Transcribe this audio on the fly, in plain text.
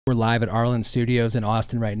We're live at Arlyn Studios in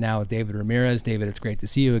Austin right now with David Ramirez. David, it's great to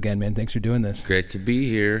see you again, man. Thanks for doing this. Great to be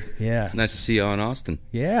here. Yeah. It's nice to see you all in Austin.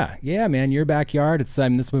 Yeah, man. Your backyard. It's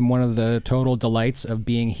this has been one of the total delights of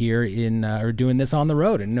being here in or doing this on the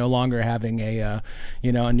road and no longer having a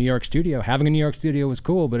a New York studio. Having a New York studio was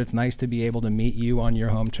cool, but it's nice to be able to meet you on your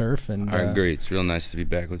home turf. And I agree. It's real nice to be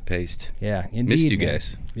back with Paste. Yeah, indeed. Missed you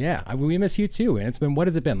guys. Yeah, we miss you too. And it's been, what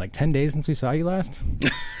has it been, like 10 days since we saw you last?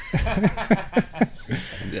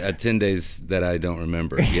 10 days that I don't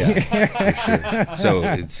remember. Yeah, for sure. So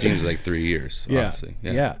it seems like 3 years, honestly.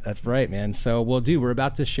 Yeah, that's right, man. So, well, dude, we're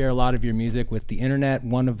about to share a lot of your music with the internet.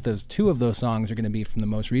 Two of those songs are going to be from the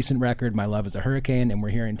most recent record, My Love is a Hurricane, and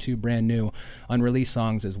we're hearing 2 brand new unreleased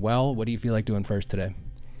songs as well. What do you feel like doing first today?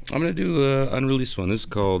 I'm going to do an unreleased one. This is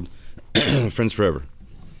called Friends Forever.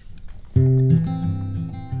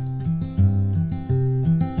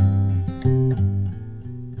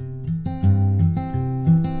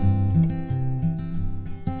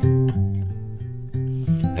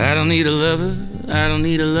 I don't need a lover, I don't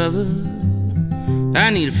need a lover, I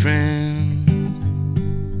need a friend.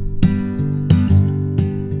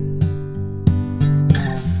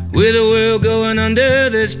 With the world going under,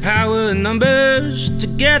 there's power in numbers,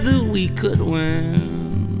 together we could win.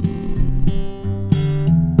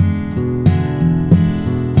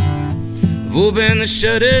 I've opened the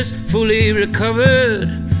shutters, fully recovered,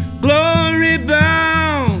 glory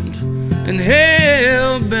bound and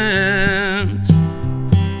hell bent.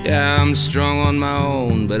 Yeah, I'm strong on my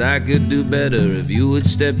own, but I could do better if you would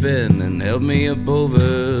step in and help me up over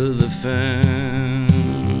the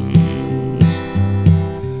fence.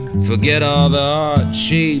 Forget all the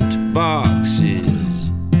heart-shaped boxes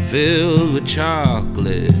filled with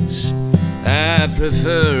chocolates. I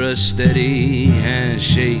prefer a steady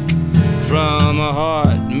handshake from a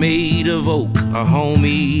heart made of oak, a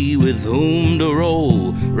homie with whom to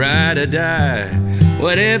roll, ride or die,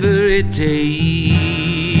 whatever it takes.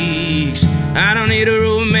 I don't need a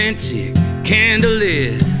romantic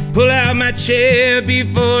candlelit, pull out my chair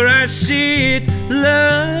before I sit.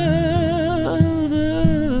 Lover,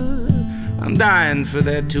 I'm dying for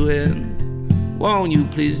that to end. Won't you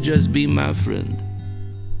please just be my friend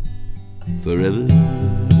forever?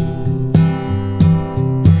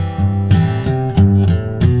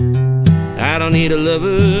 I don't need a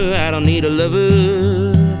lover, I don't need a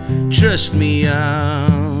lover. Trust me,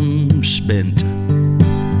 I'm spent.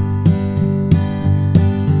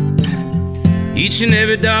 Each and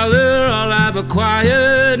every dollar, all I've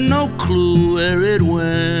acquired, no clue where it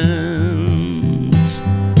went.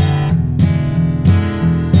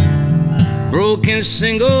 Broken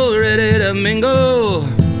single, ready to mingle,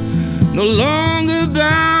 no longer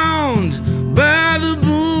bound by the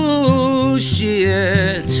bullshit.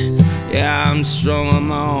 Yeah, I'm strong on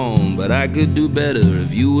my own, but I could do better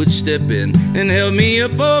if you would step in and help me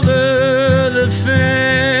up over the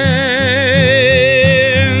fence.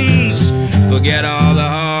 Forget all the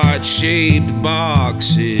heart-shaped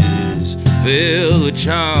boxes filled with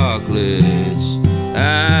chocolates.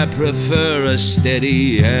 I prefer a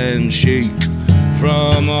steady handshake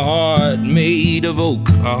from a heart made of oak,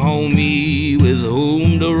 a homie with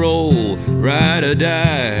whom to roll, ride or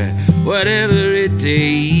die, whatever it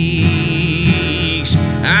takes.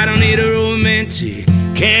 I don't need a romantic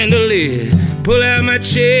candlelit, pull out my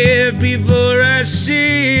chair before I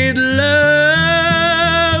sit. Lover,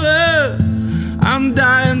 I'm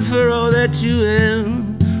dying for all that you have.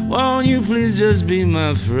 Won't you please just be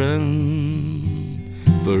my friend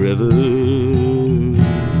forever?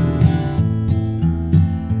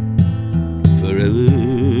 Forever.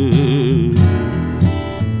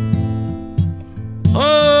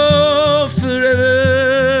 Oh, forever.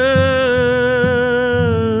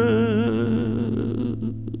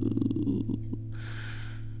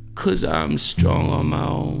 'Cause I'm strong on my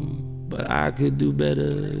own, but I could do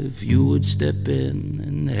better if you would step in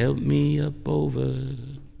and help me up over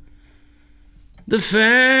the fence.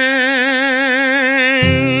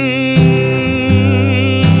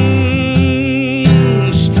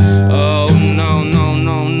 Oh, no, no,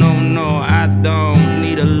 no, no, no, I don't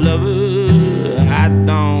need a lover. I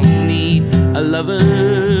don't need a lover.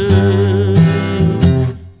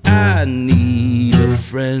 I need a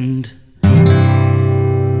friend.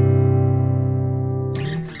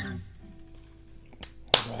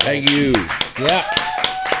 Thank you. Yeah.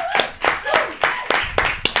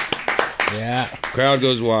 Yeah. Crowd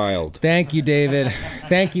goes wild. Thank you, David.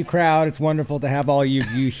 Thank you, crowd. It's wonderful to have all you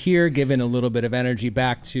here, giving a little bit of energy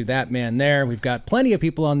back to that man there. We've got plenty of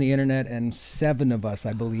people on the internet, and 7 of us,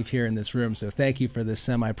 I believe, here in this room. So thank you for this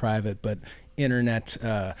semi-private but internet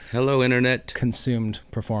hello internet consumed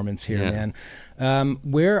performance here, man.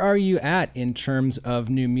 Where are you at in terms of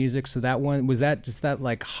new music? So that one, was that just that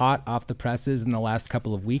like hot off the presses in the last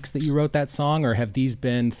couple of weeks that you wrote that song, or have these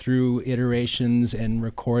been through iterations and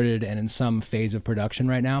recorded and in some phase of production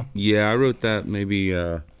right now? Yeah, I wrote that maybe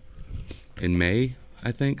in May,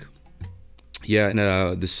 I think. Yeah,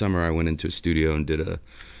 and this summer I went into a studio and did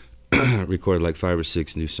recorded like 5 or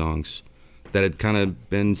 6 new songs that had kind of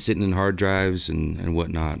been sitting in hard drives and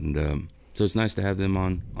whatnot, and so it's nice to have them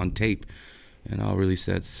on tape, and I'll release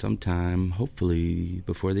that sometime, hopefully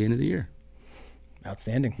before the end of the year.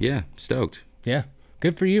 Outstanding. Yeah, stoked. Yeah,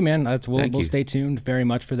 good for you, man. We'll you. stay tuned very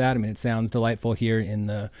much for that. I mean, it sounds delightful here in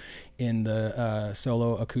the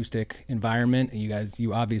solo acoustic environment.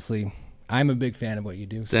 You obviously, I'm a big fan of what you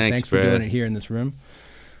do. So thanks for doing it here in this room.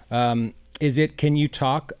 Can you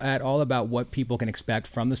talk at all about what people can expect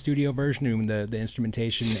from the studio version, I mean, the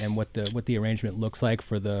instrumentation and what the arrangement looks like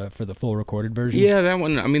for the full recorded version? Yeah, that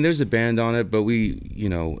one, I mean, there's a band on it, but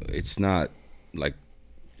it's not like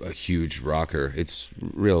a huge rocker. It's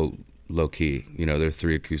real low key. There are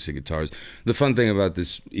 3 acoustic guitars. The fun thing about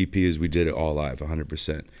this EP is we did it all live,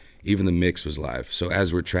 100%. Even the mix was live. So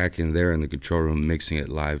as we're tracking there in the control room, mixing it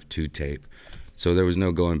live to tape. So there was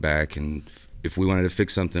no going back, and if we wanted to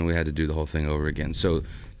fix something, we had to do the whole thing over again. So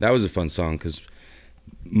that was a fun song, because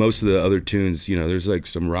most of the other tunes, there's like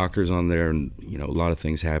some rockers on there and, a lot of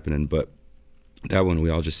things happening. But that one,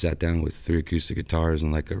 we all just sat down with 3 acoustic guitars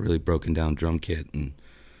and like a really broken down drum kit. And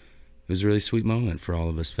it was a really sweet moment for all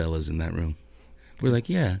of us fellas in that room. We're like,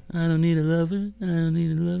 yeah, I don't need a lover, I don't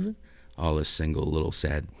need a lover. All us single little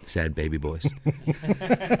sad baby boys.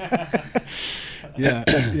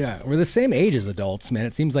 Yeah. We're the same age as adults, man.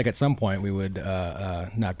 It seems like at some point we would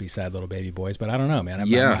not be sad little baby boys, but I don't know, man.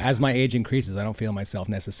 As my age increases, I don't feel myself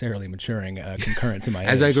necessarily maturing concurrent to my age.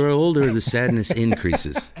 As I grow older, the sadness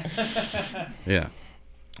increases. Yeah.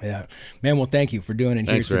 Yeah, man. Well, thank you for doing it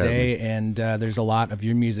here today. And there's a lot of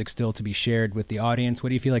your music still to be shared with the audience. What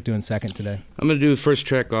do you feel like doing second today? I'm gonna do the first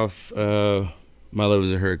track off My Love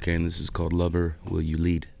Is a Hurricane. This is called Lover, Will You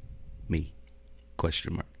Lead Me? ?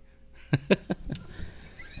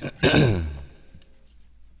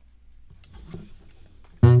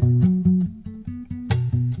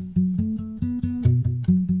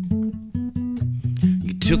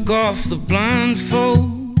 You took off the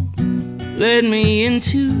blindfold, led me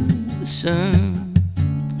into the sun.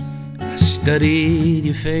 I studied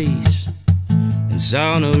your face and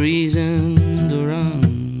saw no reason to run.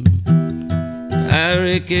 I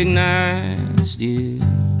recognized you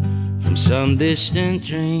from some distant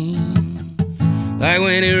dream. Like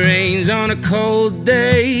when it rains on a cold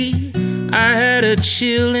day, I had a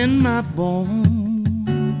chill in my bones.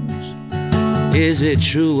 Is it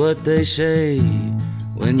true what they say?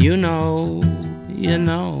 When you know,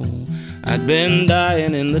 I'd been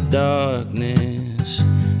dying in the darkness,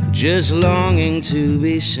 just longing to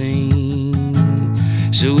be seen.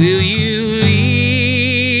 So will you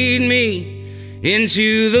lead me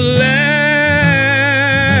into the light?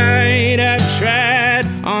 I've tried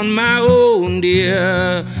on my own,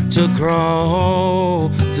 dear, to crawl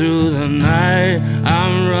through the night.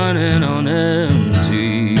 I'm running on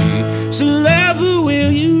empty. So lover,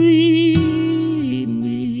 will you lead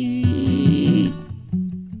me?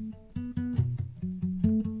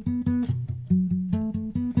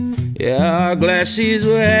 Yeah, our glasses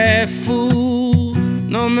were half full,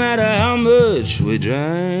 no matter how much we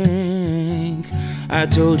drank. I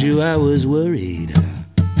told you I was worried,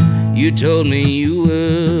 you told me you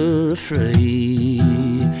were afraid.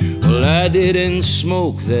 Well, I didn't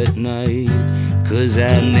smoke that night, 'cause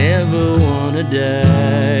I never wanna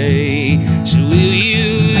die. So will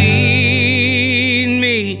you lead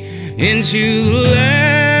me into the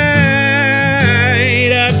light?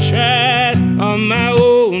 I've tried on my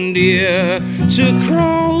own, dear, to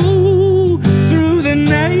crawl through the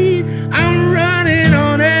night. I'm running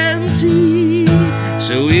on empty.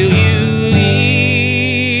 So will you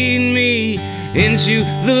lead me into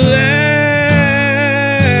the light?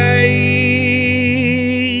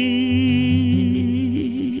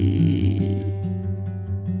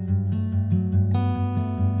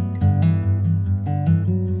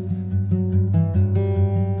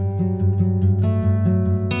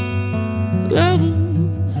 Lover,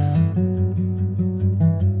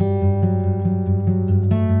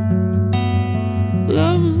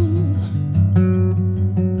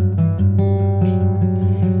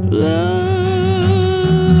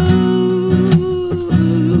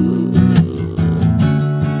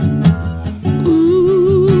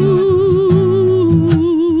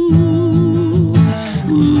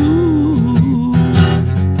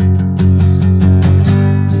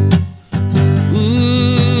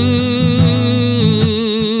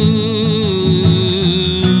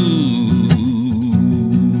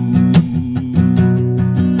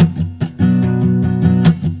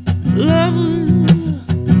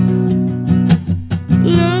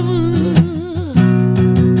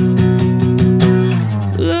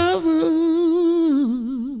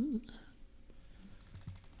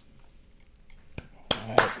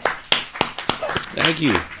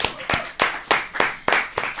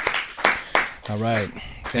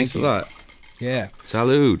 Thanks a lot. Yeah.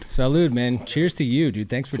 Salud. Salud, man. Cheers to you, dude.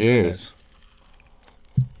 Thanks for doing this.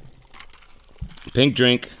 Pink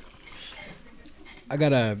drink. I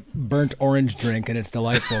got a burnt orange drink, and it's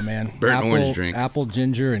delightful, man. Orange drink. Apple,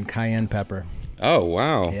 ginger, and cayenne pepper. Oh,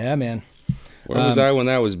 wow. Yeah, man. Where was I when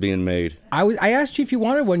that was being made? I asked you if you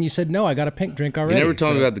wanted one. You said no. I got a pink drink already. You never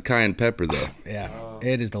told me about the cayenne pepper, though. Yeah,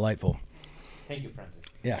 it is delightful. Thank you, Francis.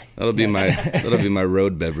 Yeah. That'll be my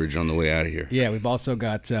road beverage on the way out of here. Yeah, we've also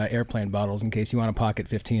got airplane bottles in case you want to pocket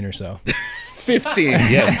 15 or so. 15,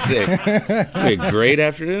 yes, sick. It's gonna be a great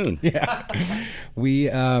afternoon. Yeah,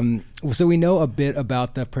 so we know a bit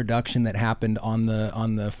about the production that happened on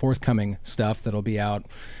the forthcoming stuff that'll be out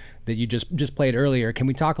that you just played earlier. Can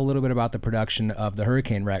we talk a little bit about the production of the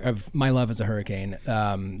Hurricane record, of My Love Is a Hurricane?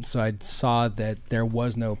 So I saw that there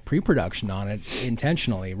was no pre-production on it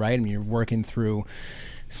intentionally, right? I mean, you're working through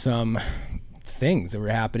some things that were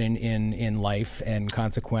happening in life, and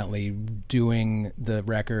consequently doing the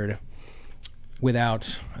record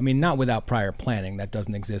without, I mean, not without prior planning, that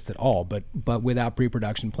doesn't exist at all, but without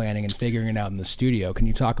pre-production planning and figuring it out in the studio. Can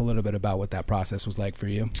you talk a little bit about what that process was like for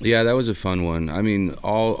you? Yeah, that was a fun one. I mean,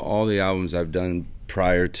 all the albums I've done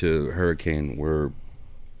prior to Hurricane were,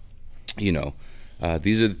 you know,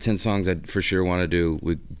 these are the 10 songs I for sure want to do.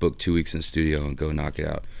 We book 2 weeks in the studio and go knock it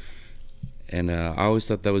out. And I always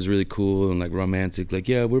thought that was really cool and like romantic. Like,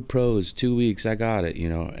 yeah, we're pros, 2 weeks, I got it, you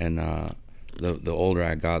know. And the older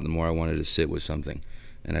I got, the more I wanted to sit with something,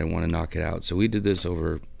 and I want to knock it out. So we did this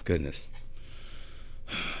over, goodness,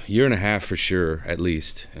 a year and a half for sure, at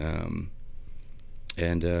least.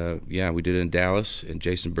 Yeah, we did it in Dallas, and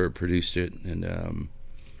Jason Burt produced it, and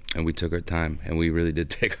we took our time, and we really did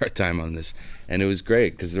take our time on this, and it was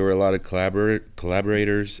great because there were a lot of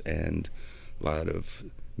collaborators and a lot of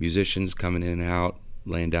musicians coming in and out,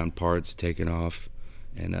 laying down parts, taking off,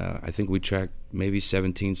 and I think we tracked maybe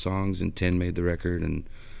 17 songs, and 10 made the record, and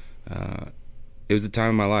it was the time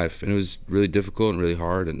of my life, and it was really difficult and really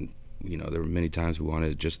hard, and you know, there were many times we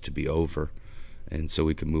wanted it just to be over, and so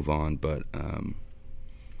we could move on, but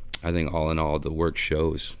I think all in all, the work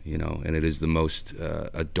shows, you know, and it is the most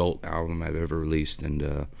adult album I've ever released, and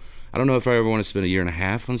I don't know if I ever want to spend a year and a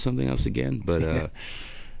half on something else again, but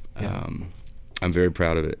Yeah. I'm very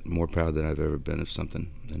proud of it, more proud than I've ever been of something,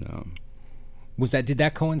 and did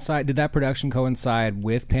that production coincide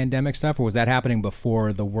with pandemic stuff, or was that happening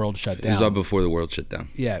before the world shut down? It was all before the world shut down.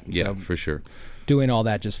 Yeah, yeah, so for sure. Doing all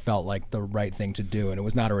that just felt like the right thing to do, and it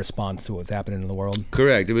was not a response to what was happening in the world.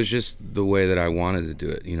 Correct. It was just the way that I wanted to do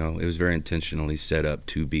it. You know, it was very intentionally set up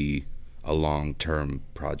to be a long-term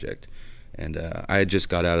project, and I had just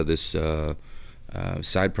got out of this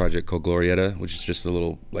side project called Glorietta, which is just a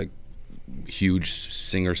little like huge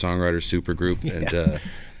singer-songwriter super group, and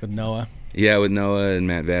with Noah. Yeah, with Noah and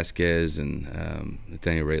Matt Vasquez and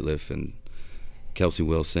Nathaniel Rateliff and Kelsey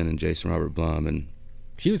Wilson and Jason Robert Blum, and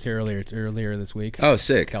she was here earlier this week. Oh,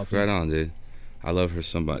 sick! Kelsey. Right on, dude. I love her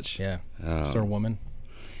so much. Yeah, Sir Woman.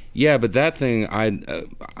 Yeah, but that thing,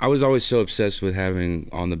 I was always so obsessed with having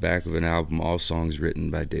on the back of an album all songs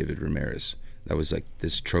written by David Ramirez. That was like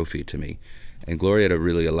this trophy to me, and Glorietta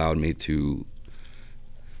really allowed me to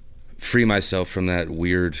free myself from that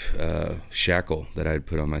weird shackle that I'd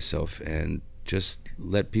put on myself, and just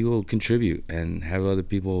let people contribute and have other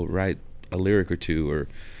people write a lyric or two, or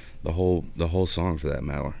the whole song for that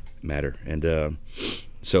matter. And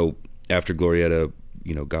so after Glorietta,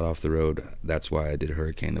 you know, got off the road, that's why I did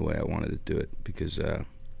Hurricane the way I wanted to do it, because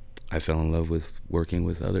I fell in love with working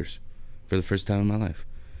with others for the first time in my life.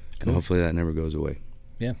 Cool. And hopefully that never goes away.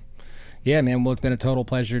 Yeah. Yeah, man. Well, it's been a total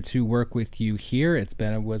pleasure to work with you here.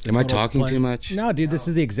 Am I talking too much? No, dude. This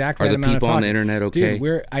is the exact right amount of talking. Are the people on the internet okay?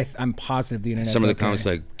 Dude, I'm positive the internet's Some of the okay. comments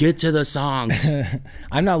like, get to the song.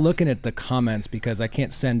 I'm not looking at the comments because I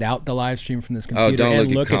can't send out the live stream from this computer. Oh, don't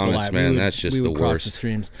and look at comments, the live. man. That's just we the would cross worst. The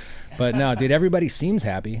streams. But no, dude, everybody seems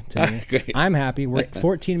happy to me. Great. I'm happy. We're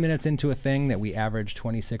 14 minutes into a thing that we average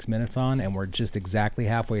 26 minutes on, and we're just exactly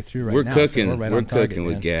halfay through right now. Cooking. So we're right we're on target, cooking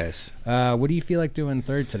with gas. What do you feel like doing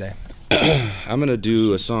third today? I'm going to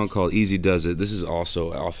do a song called Easy Does It. This is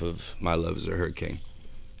also off of My Love Is a Hurricane,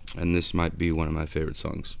 and this might be one of my favorite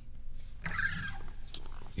songs.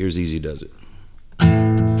 Here's Easy Does It.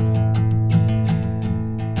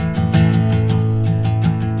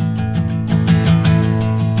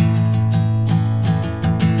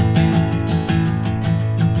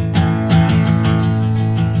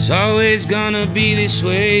 It's always gonna be this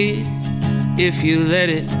way if you let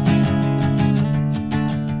it.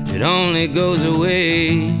 It only goes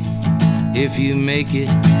away if you make it.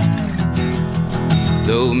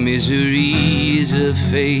 Though misery is a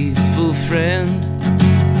faithful friend,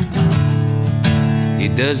 He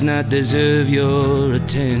does not deserve your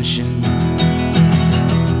attention.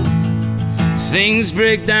 Things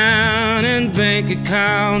break down and bank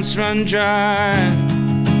accounts run dry.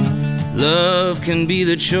 Love can be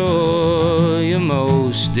the chore you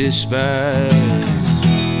most despise.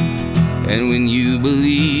 And when you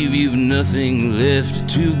believe you've nothing left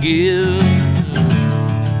to give,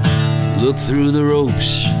 look through the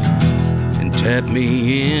ropes and tap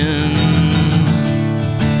me in.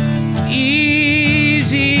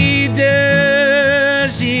 Easy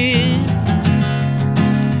does it,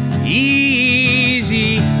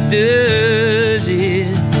 easy does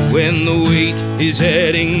it, when the weight is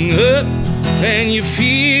adding up and you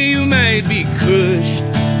fear you might be crushed.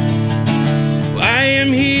 I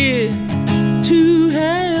am here to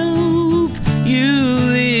help you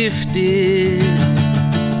lift it.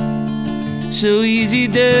 So easy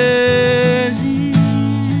does it,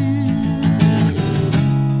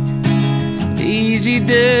 easy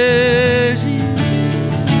does it.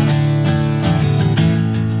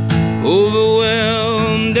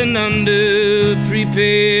 Overwhelmed and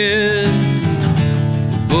underprepared,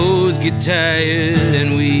 both get tired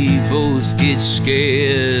and we both get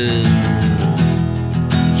scared.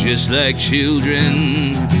 Just like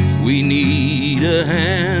children, we need a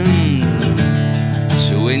hand.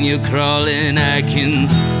 So when you're crawling, I can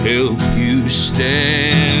help you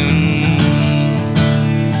stand.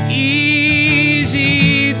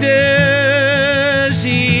 Easy does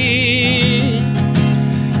it,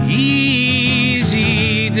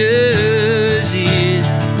 easy does it,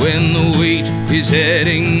 when the weight is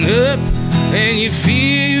adding up and you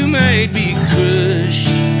fear you might be crushed.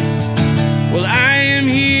 Well, I am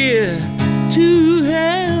here to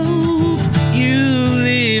help you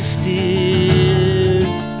lift it.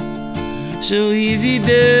 So easy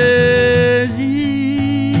does it.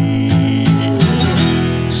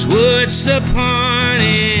 So what's the point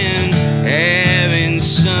in having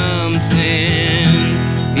something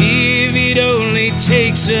if it only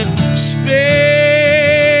takes up space?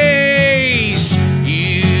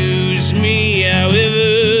 Use me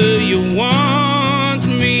however you want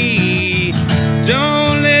me.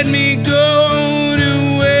 Don't let me go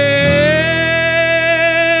to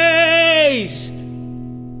waste.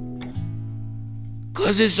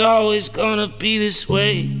 'Cause it's always gonna be this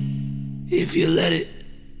way if you let it.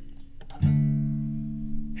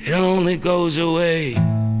 It only goes away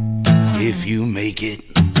if you make it.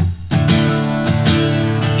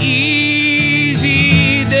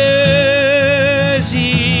 Easy does it,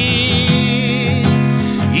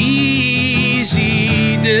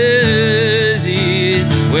 easy does it,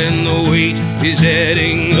 when the weight is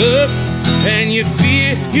adding up and you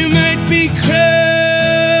fear you might be crushed.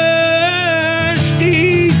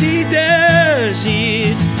 Easy does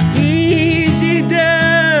it, easy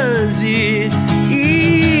does it,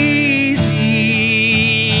 easy.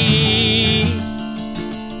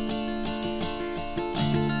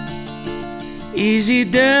 Easy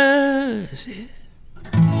does it.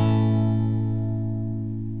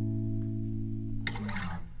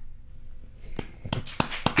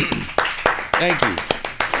 Thank you.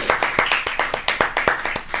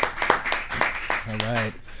 All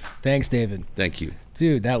right. Thanks, David. Thank you.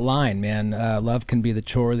 Dude, that line, man, love can be the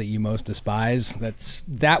chore that you most despise.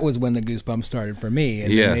 That was when the goosebumps started for me,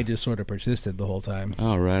 and then they just sort of persisted the whole time.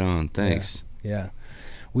 Oh, right on. Thanks. Yeah.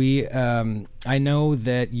 We, I know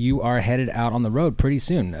that you are headed out on the road pretty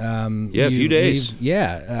soon. A few days.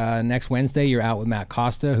 Next Wednesday you're out with Matt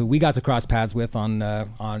Costa, who we got to cross paths with on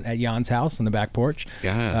at Jan's house on the back porch.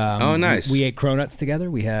 Yeah. Oh, nice. We ate cronuts together.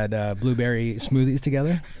 We had blueberry smoothies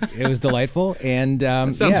together. It was delightful. And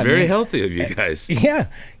that sounds very healthy of you guys. Yeah.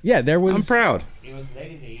 There was. I'm proud. It was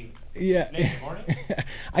late in the evening. Yeah. Next morning.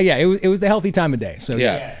 It was the healthy time of day. So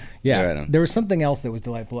Yeah. Yeah, there was something else that was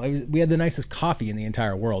delightful. We had the nicest coffee in the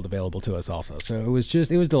entire world available to us also. So it was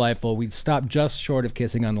delightful. We stopped just short of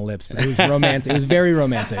kissing on the lips, but it was romantic. It was very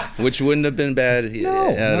romantic. Which wouldn't have been bad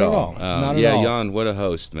at all. Not at all. Jan, what a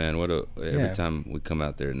host, man. Every time we come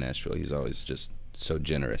out there in Nashville, he's always just so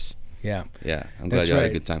generous. Yeah. Yeah, I'm glad you had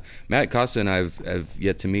a good time. Matt Costa and I have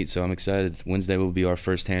yet to meet, so I'm excited. Wednesday will be our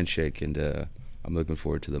first handshake, and I'm looking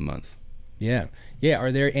forward to the month. Yeah.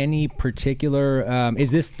 Are there any particular?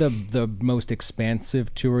 Is this the most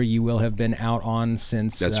expansive tour you will have been out on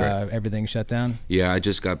since everything shut down? Yeah, I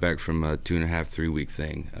just got back from a 2.5-3 week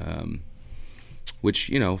thing,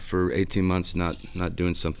 which for 18 months not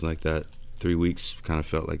doing something like that, 3 weeks kind of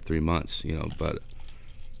felt like 3 months, But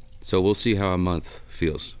so we'll see how a month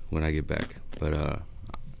feels when I get back. But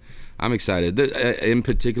I'm excited. In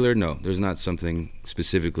particular, no, there's not something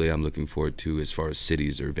specifically I'm looking forward to as far as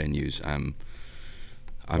cities or venues.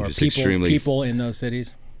 or just people, extremely people in those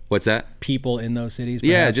cities. What's that? People in those cities.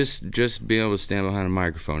 Yeah, perhaps? just being able to stand behind a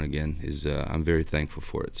microphone again is I'm very thankful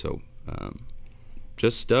for it. So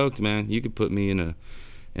just stoked, man. You could put me in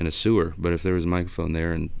a sewer, but if there was a microphone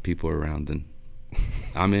there and people around, then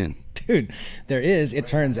I'm in. Dude, there is, it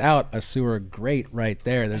turns out, a sewer grate right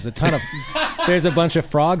there. There's a ton of, there's a bunch of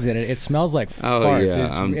frogs in it. It smells like farts. Yeah,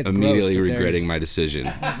 I'm immediately regretting my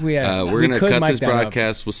decision. We're going to cut this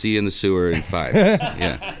broadcast. We'll see you in the sewer in 5.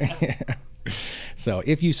 Yeah. So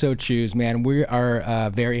if you so choose, man, we are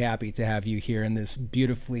very happy to have you here in this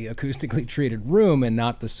beautifully acoustically treated room and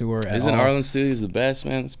not the sewer at all. Isn't Arlyn Studios the best,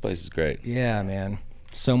 man? This place is great. Yeah, man.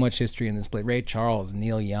 So much history in this place. Ray Charles,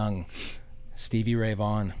 Neil Young, Stevie Ray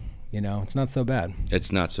Vaughan. You know, it's not so bad.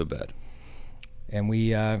 It's not so bad. And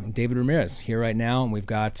we, David Ramirez, here right now, and we've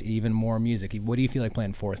got even more music. What do you feel like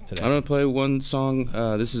playing fourth today? I'm gonna play one song.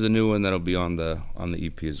 This is a new one that'll be on the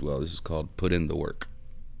EP as well. This is called "Put in the Work."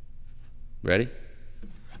 Ready?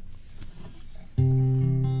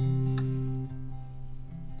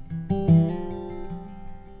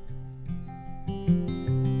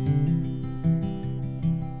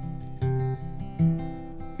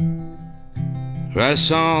 Write a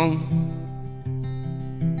song,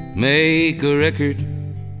 make a record,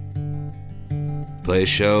 play a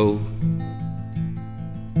show,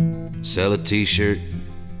 sell a t-shirt.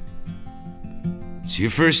 It's your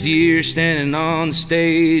first year standing on the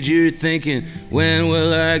stage. You're thinking, when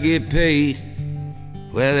will I get paid?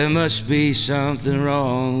 Well, there must be something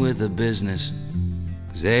wrong with the business,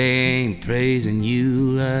 'cause they ain't praising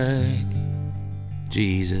you like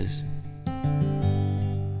Jesus.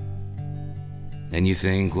 And you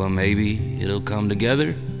think, well, maybe it'll come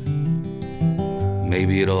together.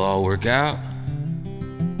 Maybe it'll all work out.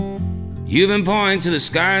 You've been pointing to the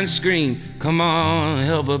sky and scream, come on,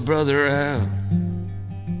 help a brother out.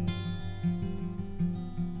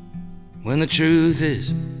 When the truth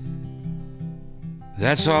is,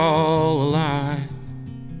 that's all a lie.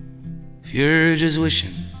 If you're just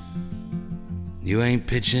wishing, you ain't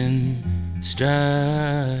pitching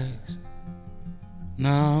strikes.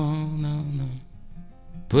 No, no, no.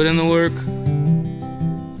 Put in the work,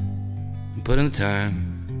 put in the time.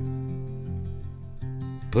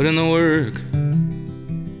 Put in the work,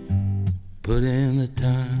 put in the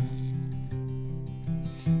time.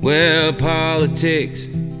 Well, politics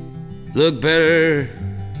look better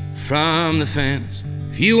from the fence.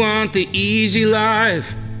 If you want the easy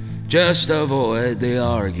life, just avoid the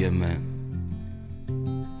argument.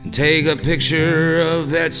 And take a picture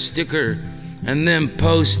of that sticker and then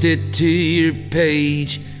post it to your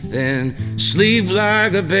page. Then sleep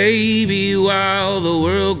like a baby while the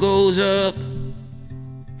world goes up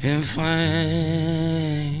in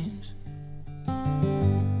flames.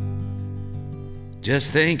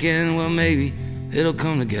 Just thinking, well, maybe it'll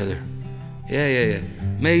come together. Yeah.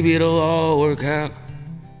 Maybe it'll all work out.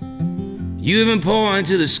 You even point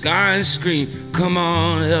to the sky and scream, come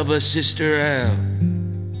on, help a sister out.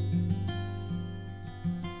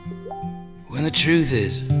 When the truth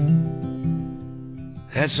is,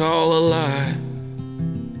 that's all a lie.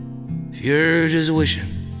 If you're just wishing,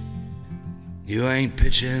 you ain't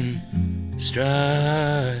pitching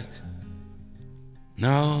strikes.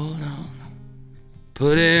 No.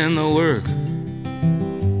 Put in the work,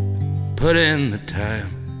 put in the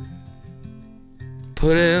time.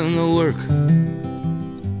 Put in the work,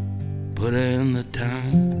 put in the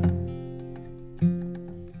time.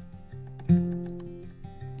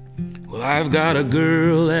 Well, I've got a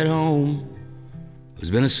girl at home who's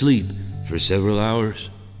been asleep for several hours,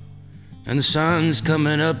 and the sun's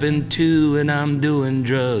coming up in 2, and I'm doing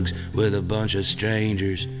drugs with a bunch of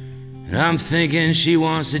strangers. And I'm thinking she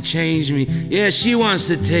wants to change me. Yeah, she wants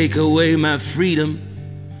to take away my freedom.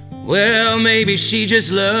 Well, maybe she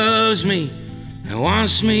just loves me and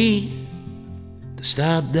wants me to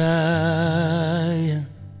stop dying.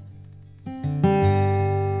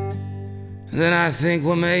 And then I think,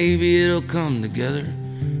 well, maybe it'll come together.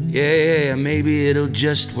 Yeah, maybe it'll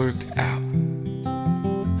just work out.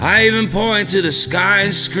 I even point to the sky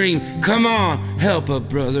and scream, come on, help a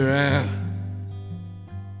brother out.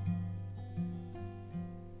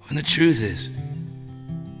 When the truth is,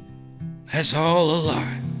 that's all a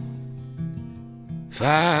lie. If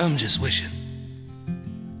I'm just wishing,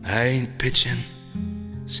 I ain't pitching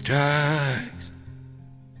strikes.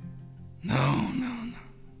 No.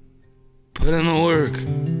 Put in the work,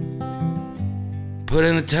 put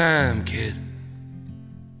in the time, kid.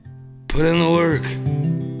 Put in the work,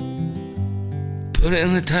 put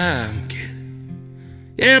in the time, kid.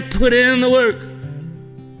 Yeah, put in the work,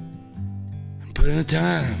 put in the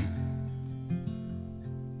time.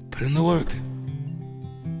 Put in the work,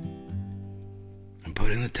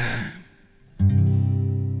 put in the time.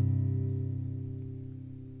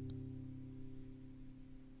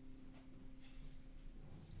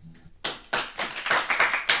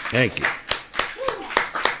 Thank you.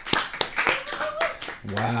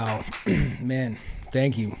 Wow. Man,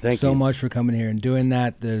 thank you Thank so you. much for coming here and doing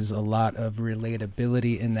that. There's a lot of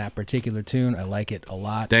relatability in that particular tune. I like it a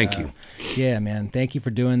lot. Thank you. Yeah, man. Thank you for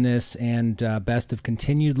doing this, and best of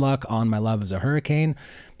continued luck on My Love is a Hurricane.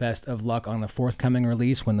 Best of luck on the forthcoming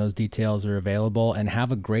release when those details are available, and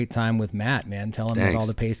have a great time with Matt, man. Tell him that all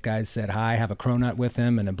the Pace guys said hi. Have a cronut with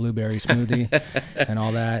him and a blueberry smoothie and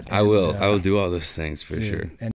all that. I will do all those things for sure. And